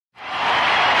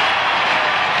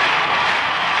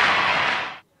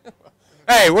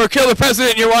Hey, we're Kill the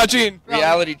President. You're watching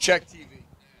Reality Check TV.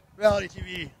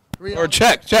 Reality TV. Or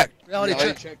check. Reality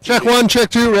check. TV. Check 1, check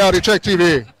 2, Reality Check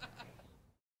TV.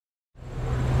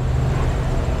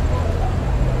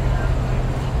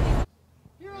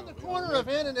 Here on the corner of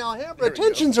Ann and Alhambra,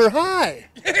 tensions are high.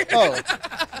 Oh.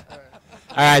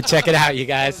 All right, check it out, you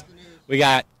guys. We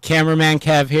got Cameraman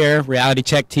Kev here, Reality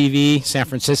Check TV, San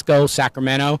Francisco,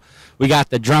 Sacramento. We got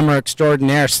the drummer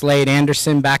extraordinaire, Slade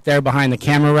Anderson, back there behind the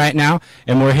camera right now.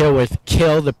 And we're here with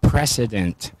Kill the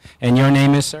President. And your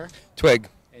name is, sir? Twig.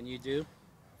 And you do?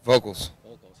 Vocals.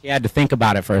 He had to think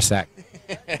about it for a sec.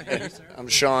 I'm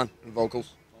Sean,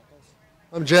 vocals.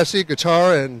 I'm Jesse,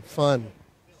 guitar and fun.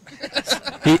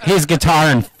 He's guitar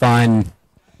and fun.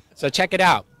 So check it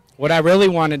out. What I really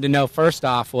wanted to know first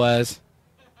off was,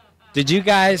 did you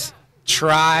guys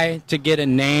try to get a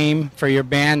name for your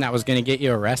band that was going to get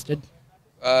you arrested?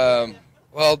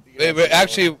 Well,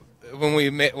 actually,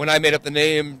 when I made up the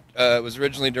name, it was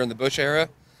originally during the Bush era,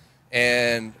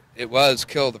 and it was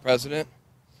Kill the President.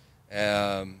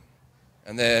 And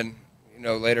then,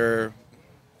 later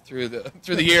through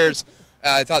the years,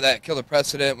 I thought that Kill the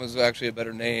President was actually a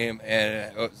better name,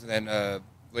 and then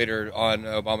later on,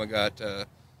 Obama got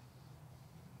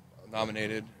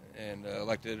nominated and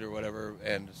elected or whatever,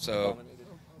 and so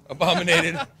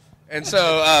abominated. And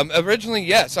so originally,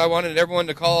 yes, I wanted everyone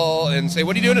to call and say,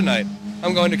 "What are you doing tonight?"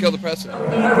 "I'm going to kill the president."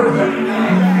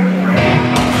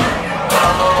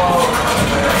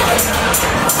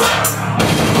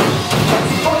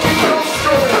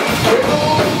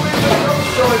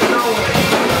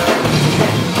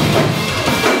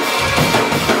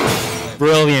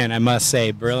 Brilliant, I must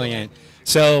say, brilliant.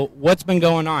 So what's been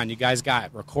going on? You guys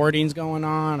got recordings going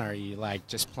on? Are you like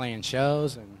just playing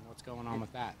shows, and what's going on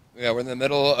with that? Yeah, we're in the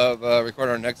middle of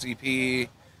recording our next EP. We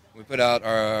put out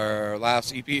our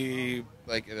last EP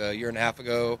like a year and a half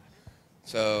ago.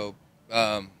 So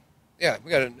yeah,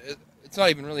 we got it's not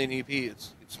even really an EP.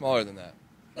 It's smaller than that.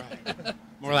 Right.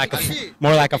 More like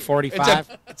a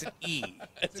 45. It's an E.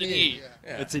 It's an E.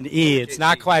 Yeah. It's an E. It's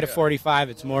not quite a 45.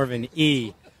 It's more of an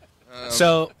E.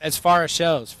 So, as far as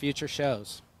shows, future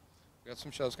shows, we got some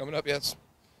shows coming up. Yes.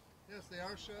 Yes, they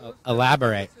are shows.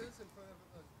 Elaborate.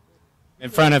 In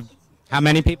front of how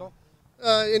many people?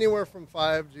 Anywhere from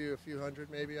 5 to a few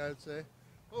hundred, maybe, I would say.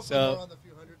 So more on the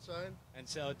few hundred side. And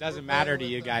so it doesn't matter to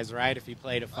you guys, right? If you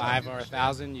played a 5 or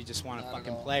 1,000, you just want to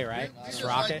fucking play, right? Just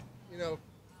rock it.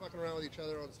 Fucking around with each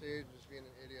other on stage, just being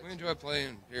an idiot. We enjoy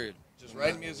playing. Period. Just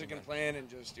writing music and playing, and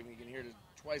just you can hear it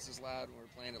twice as loud when we're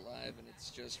playing it live, and it's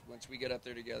just once we get up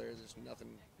there together, there's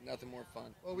nothing more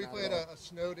fun. Well, we played a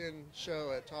snowed-in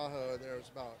show at Tahoe, and there was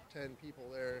about 10 people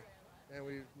there, and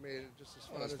we made it just as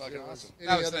fun as it was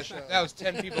any other show. That was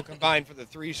 10 people combined for the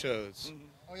 3 shows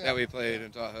that we played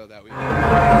in Tahoe that week.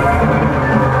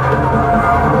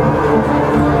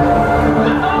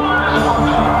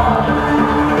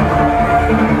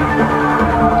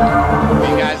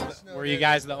 Were you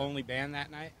guys the only band that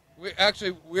night?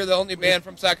 We're the only band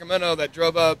from Sacramento that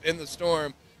drove up in the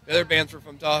storm. The other bands were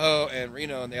from Tahoe and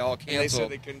Reno, and they all canceled. And they said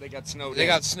they couldn't. They got snowed. They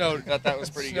got snowed. That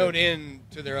was pretty snowed good. in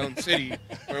to their own city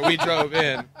where we drove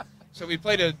in. So we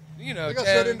played 10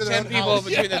 people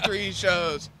between the 3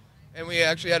 shows, and we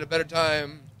actually had a better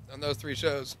time on those 3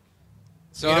 shows.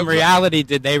 So in reality,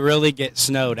 did they really get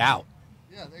snowed out?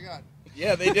 Yeah, they got.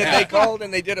 Yeah, they did. They called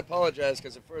and they did apologize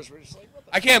because at first we were just like, what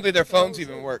the I can't believe their phones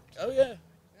even worked. Oh yeah.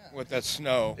 With that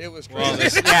snow. It was Well,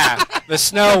 crazy. the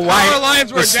snow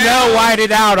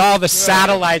whited out all the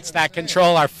satellites that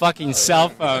control our fucking cell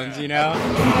phones, you know?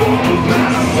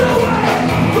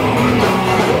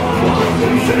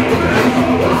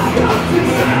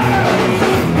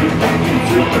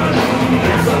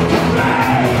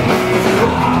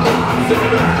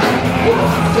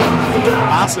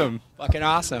 Awesome. Fucking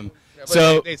awesome. Yeah,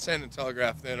 so they sent a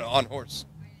telegraph then on horse.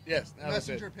 Yes, that was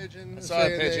Messenger it. pigeon. I saw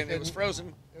a pigeon. It was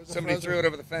frozen. Somebody threw it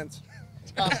over the fence.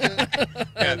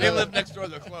 Yeah, they live next door to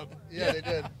the club. Yeah, they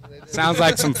did. sounds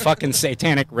like some fucking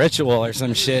satanic ritual or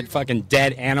some shit. Fucking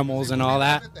dead animals and all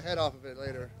that. Took the head off of it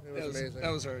later. It was amazing.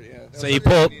 That was her. Yeah. So you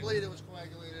pulled. It was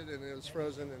coagulated and it was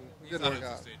frozen and it didn't work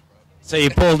out. So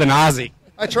you pulled an Aussie.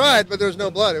 I tried, but there was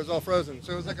no blood. It was all frozen.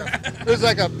 So it was like a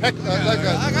pigeon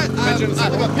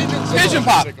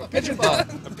pop. Pigeon pop.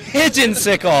 Pigeon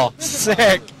sickle.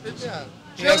 Sick. Yeah.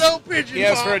 He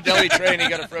asked for a deli tray and he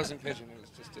got a frozen pigeon. It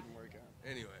just didn't work out.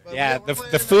 Anyway. Yeah,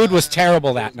 the food was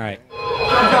terrible that night. You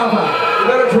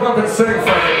better come up and sing for me.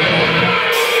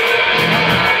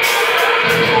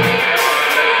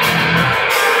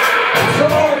 It's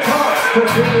all cost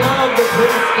because we love the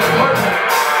police department.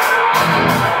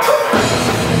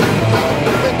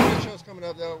 Shows coming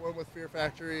up though. One with Fear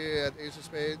Factory at at Ace of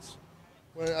Spades.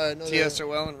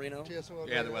 TSOL in Reno. TSOL.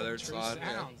 Yeah, the Weathered Sod.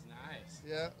 Sounds nice.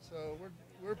 Yeah, so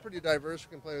we're pretty diverse.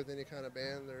 We can play with any kind of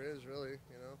band there is, really.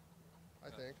 I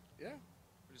think. Yeah.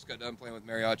 We just got done playing with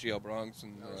Mariachi El Bronx,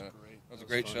 and That was great. That was a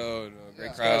great show and a great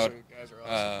Yeah. crowd. Guys are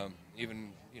awesome.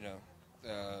 Even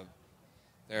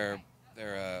their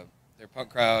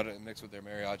punk crowd mixed with their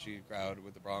mariachi crowd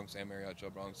with the Bronx and Mariachi El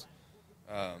Bronx,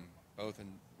 both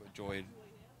enjoyed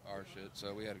our shit.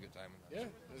 So we had a good time. Yeah,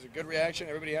 it was a good reaction.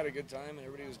 Everybody had a good time, and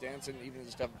everybody was dancing. Even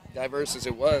as diverse as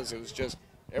it was just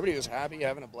everybody was happy,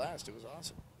 having a blast. It was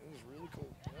awesome. It was really cool.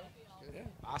 Yeah.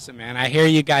 Awesome, man. I hear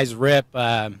you guys rip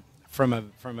from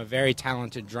a very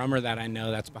talented drummer that I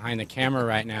know that's behind the camera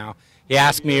right now. He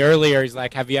asked me earlier, he's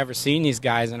like, have you ever seen these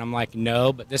guys? And I'm like,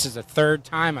 no, but this is the third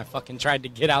time I fucking tried to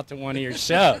get out to one of your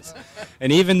shows.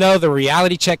 And even though the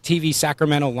Reality Check TV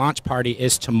Sacramento launch party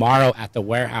is tomorrow at the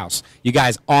warehouse, you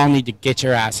guys all need to get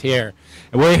your ass here.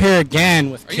 And we're here again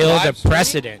with Kill the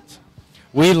Precedent.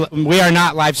 We are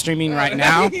not live streaming right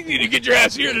now. You need to get your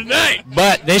ass here tonight.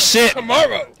 But this shit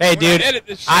tomorrow. Hey, dude, edit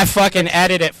this shit. I fucking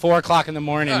edit at 4 o'clock in the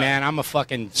morning, man. I'm a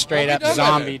fucking straight up done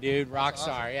zombie, with dude. Rock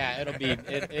star. Yeah, it'll be.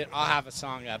 I'll have a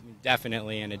song up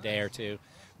definitely in a day or two.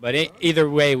 But either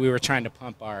way, we were trying to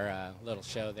pump our little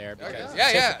show there because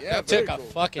it took a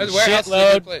fucking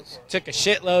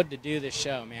shitload to do this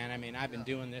show, man. I mean, I've been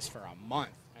doing this for a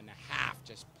month and a half,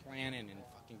 just planning and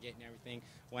fucking getting everything.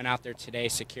 Went out there today,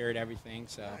 secured everything,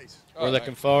 so we're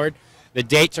looking forward. The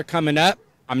dates are coming up.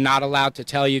 I'm not allowed to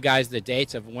tell you guys the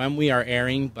dates of when we are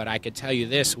airing, but I could tell you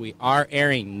this. We are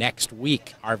airing next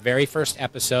week, our very first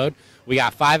episode. We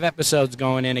got 5 episodes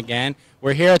going in again.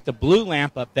 We're here at the Blue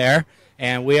Lamp up there,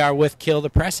 and we are with Kill the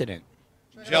Precedent.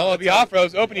 Jello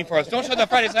Biafra's opening for us. Don't shut the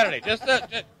Friday and Saturday. Just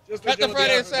cut the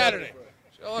Friday and Saturday.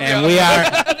 And we are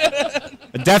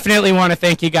I definitely want to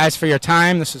thank you guys for your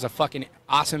time. This was a fucking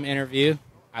awesome interview.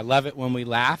 I love it when we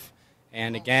laugh.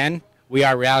 And again, we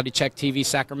are Reality Check TV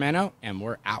Sacramento, and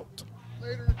we're out.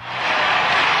 Later.